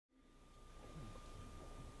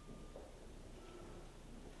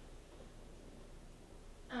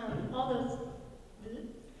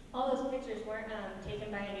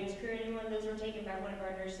one of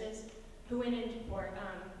our nurses, who went into port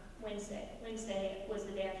Wednesday. Wednesday was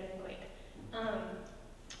the day after the quake.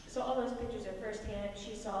 So all those pictures are firsthand.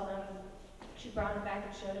 She saw them. She brought them back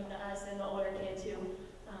and showed them to us and the older kids who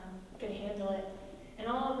could handle it. And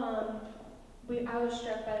all of them, I was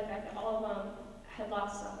struck by the fact that all of them had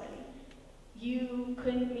lost somebody. You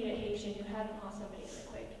couldn't meet a Haitian who hadn't lost somebody in the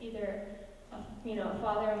quake. Either a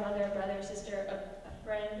father, a mother, a brother, a sister, a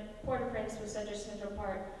friend. Port-au-Prince was such a central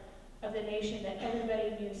part of the nation that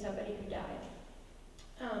everybody knew somebody who died.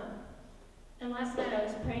 And last night I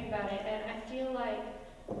was praying about it, and I feel like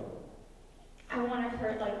I want to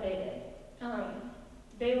hurt like they did.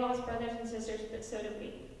 They lost brothers and sisters, but so did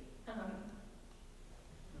we.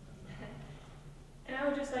 And I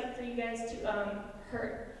would just like for you guys to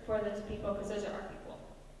hurt for those people, because those are our people.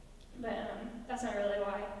 But that's not really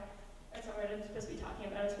why. That's not what I'm supposed to be talking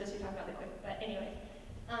about. I was supposed to be talking about the quake. But anyway,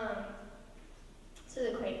 so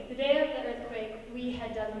the quake. The day of the earthquake, we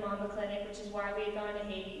had done the Mama Clinic, which is why we had gone to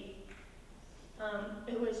Haiti.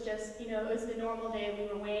 It was just, it was the normal day. We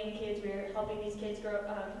were weighing kids. We were helping these kids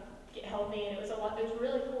get healthy, and it was a lot. It was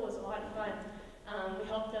really cool. It was a lot of fun. We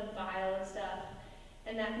helped them file and stuff.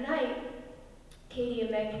 And that night, Katie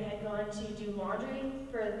and Megan had gone to do laundry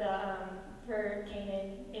for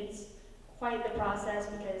Canaan. It's quite the process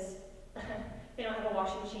because they don't have a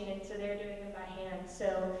washing machine, and so they're doing it by hand.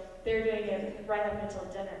 So they're doing it right up until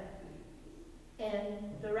dinner.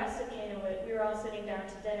 And the rest of Canaan, we were all sitting down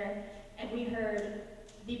to dinner, and we heard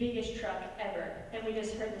the biggest truck ever, and we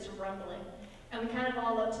just heard this rumbling. And we kind of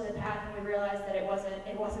all looked to the path, and we realized that it wasn't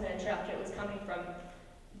a truck. It was coming from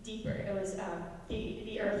deeper. It was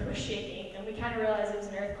the earth was shaking, and we kind of realized it was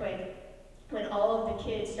an earthquake when all of the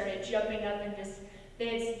kids started jumping up and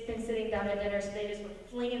they had been sitting down at dinner, so they just were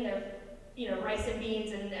flinging their rice and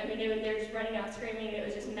beans, and I mean they were just running out screaming. It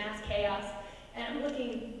was just mass chaos. And I'm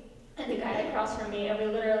looking at the guy across from me, and we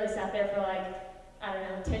literally sat there for like, I don't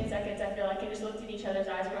know, 10 seconds, I feel like, and just looked at each other's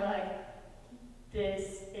eyes, and we're like,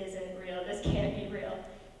 this isn't real, this can't be real.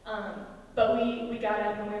 But we got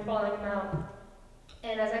up and we were following him out.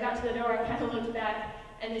 And as I got to the door, I kind of looked back,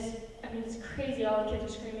 and it's crazy, all the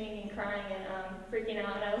kids are screaming and crying and freaking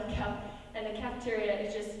out, and I look out, and the cafeteria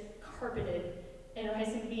is just carpeted in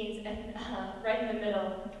rice and beans, and right in the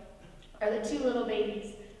middle are the two little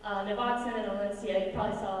babies, Navotson and Valencia. You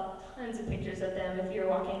probably saw tons of pictures of them if you were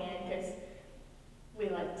walking in, because we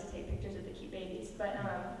like to take pictures of the cute babies. But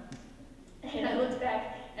and I looked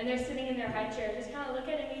back, and they're sitting in their high chair, just kind of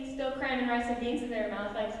looking at me, still cramming rice and beans in their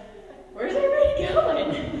mouth, like, where's everybody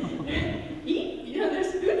going? Eat,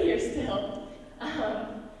 there's food here still.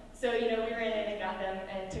 So, we ran in and got them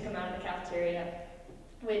and took them out of the cafeteria.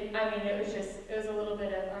 It was a little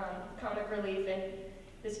bit of comic relief in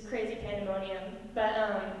this crazy pandemonium. But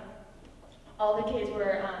all the kids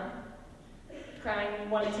were crying,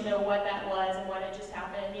 wanted to know what that was and what had just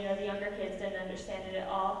happened. The younger kids didn't understand it at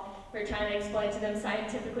all. We were trying to explain to them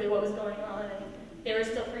scientifically what was going on, and they were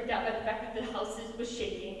still freaked out by the fact that the house was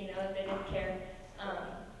shaking, and they didn't care.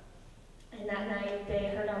 And that night, they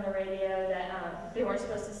heard on the radio that they weren't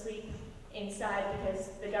supposed to sleep inside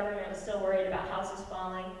because the government was still worried about houses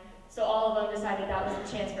falling. So all of them decided that was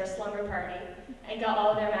the chance for a slumber party, and got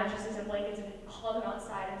all of their mattresses and blankets and hauled them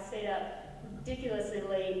outside and stayed up ridiculously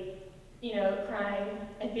late, crying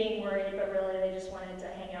and being worried, but really they just wanted to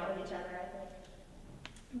hang out with each other, I think.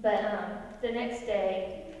 But the next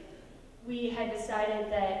day, we had decided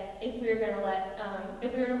that if we weren't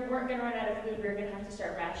going to run out of food, we were going to have to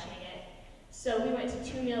start rationing it. So we went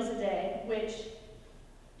to 2 meals a day, which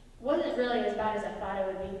wasn't really as bad as I thought it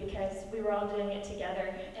would be because we were all doing it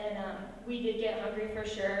together. And we did get hungry for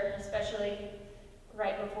sure, especially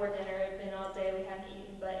right before dinner. It had been all day, we hadn't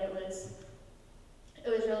eaten, but it was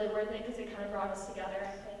really worth it because it kind of brought us together,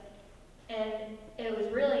 I think. And it was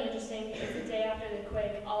really interesting because the day after the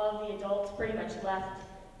quake, all of the adults pretty much left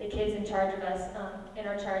the kids in charge of us, in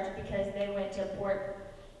our charge, because they went to port.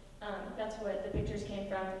 That's what the pictures came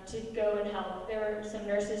from, to go and help. There were some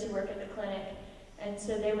nurses who work at the clinic, and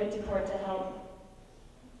so they went to port to help.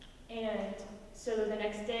 And so the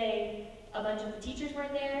next day, a bunch of the teachers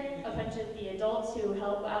weren't there, a bunch of the adults who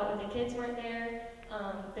help out with the kids weren't there,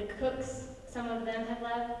 the cooks, some of them had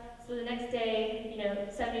left. So the next day,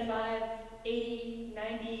 75, 80,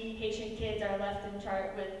 90 Haitian kids are left in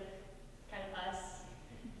charge with kind of us.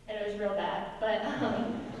 And it was real bad, but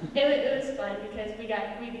it was fun because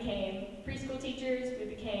we became preschool teachers. We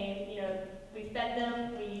became, we fed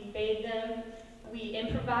them, we bathed them, we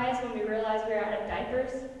improvised when we realized we were out of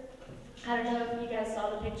diapers. I don't know if you guys saw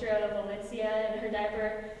the picture of Valencia, and her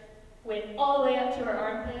diaper went all the way up to her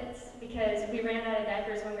armpits because we ran out of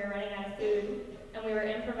diapers when we were running out of food. and we were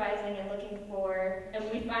improvising and looking for, and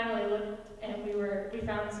we finally looked, and we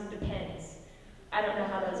found some depends. I don't know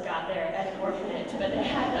how those got there at an orphanage, but they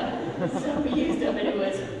had them, so we used them, and it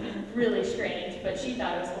was really strange, but she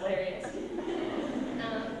thought it was hilarious.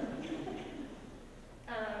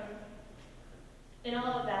 In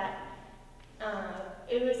all of that,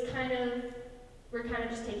 it was we're kind of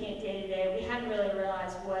just taking it day to day. We hadn't really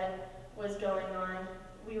realized what was going on.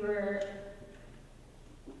 We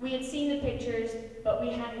had seen the pictures, but we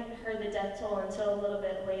hadn't heard the death toll until a little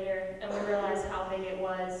bit later, and we realized how big it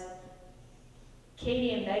was.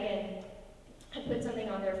 Katie and Megan had put something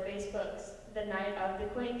on their Facebooks the night of the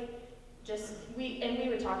quake. We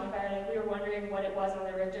were talking about it, and we were wondering what it was on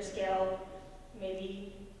the Richter scale,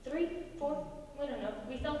 maybe 3, 4, I don't know.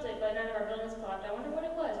 We felt it, but none of our buildings collapsed. I wonder what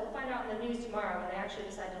it was. We'll find out in the news tomorrow when they actually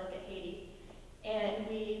decide to look at Haiti. And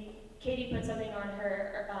Katie put something on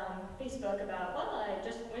her Facebook about, well,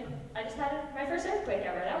 I just had my first earthquake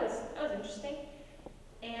ever. That was interesting.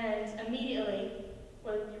 And immediately,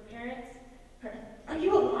 well, your parents, are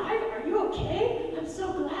you alive? Are you okay? I'm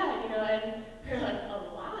so glad, and we're like,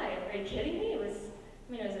 alive? Are you kidding me? It was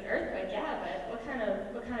an earthquake, yeah, but what kind of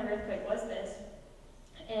earthquake was this?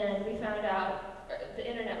 And we found out the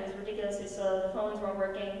internet was ridiculously slow, the phones weren't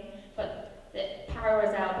working, but the power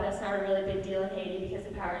was out, but that's not a really big deal in Haiti because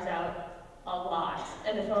the power's out a lot,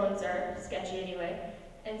 and the phones are sketchy anyway.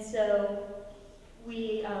 And so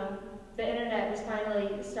the internet was finally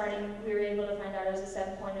starting, we were able to find out it was a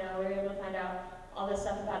 7.0, we were able to find out all this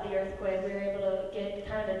stuff about the earthquake, we were able to get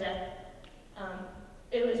kind of a death,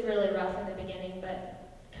 it was really rough in the beginning,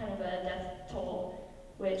 but kind of a death toll,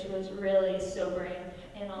 which was really sobering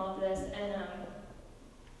in all of this.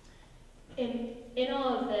 And in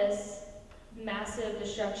all of this massive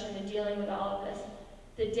destruction and dealing with all of this,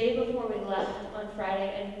 the day before we left on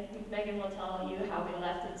Friday, and Megan will tell you how we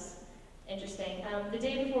left, it's interesting. The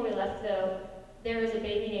day before we left, though, there was a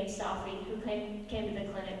baby named Safi who came to the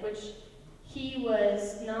clinic, which he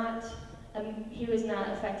was not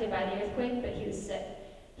affected by the earthquake, but he was sick.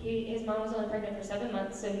 His mom was only pregnant for 7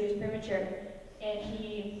 months, so he was premature, and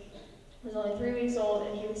he was only 3 weeks old,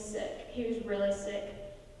 and he was sick. He was really sick.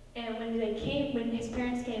 And when his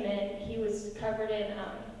parents came in, he was covered in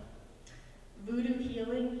voodoo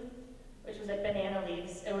healing, which was like banana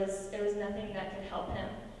leaves. It was nothing that could help him.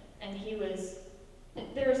 And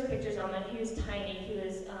there was pictures on him. He was tiny. He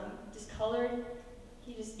was discolored.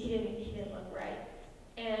 He didn't look right.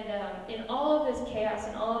 And in all of this chaos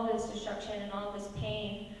and all of this destruction and all of this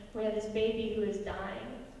pain, we had this baby who was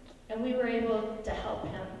dying, and we were able to help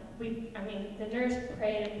him. The nurse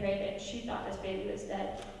prayed and prayed, and she thought this baby was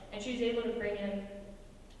dead. And she was able to bring him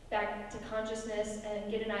back to consciousness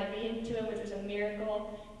and get an IV into him, which was a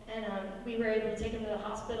miracle. And we were able to take him to the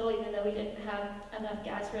hospital, even though we didn't have enough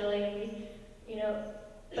gas really. And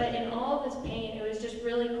but in all of this pain, it was just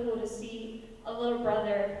really cool to see a little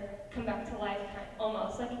brother come back to life,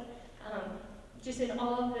 almost like just in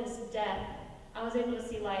all of this death, I was able to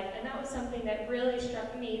see life. And that was something that really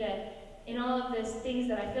struck me, that in all of these things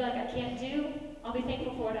that I feel like I can't do, I'll be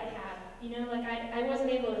thankful for what I have. I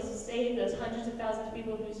wasn't able to save those hundreds of thousands of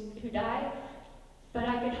people who died, but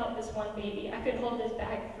I could help this one baby. I could hold his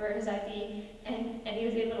bag for his IV, and he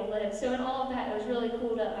was able to live. So in all of that, it was really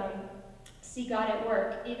cool to see God at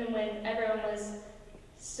work, even when everyone was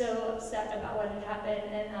so upset about what had happened,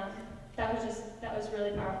 and that was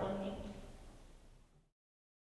really powerful to me.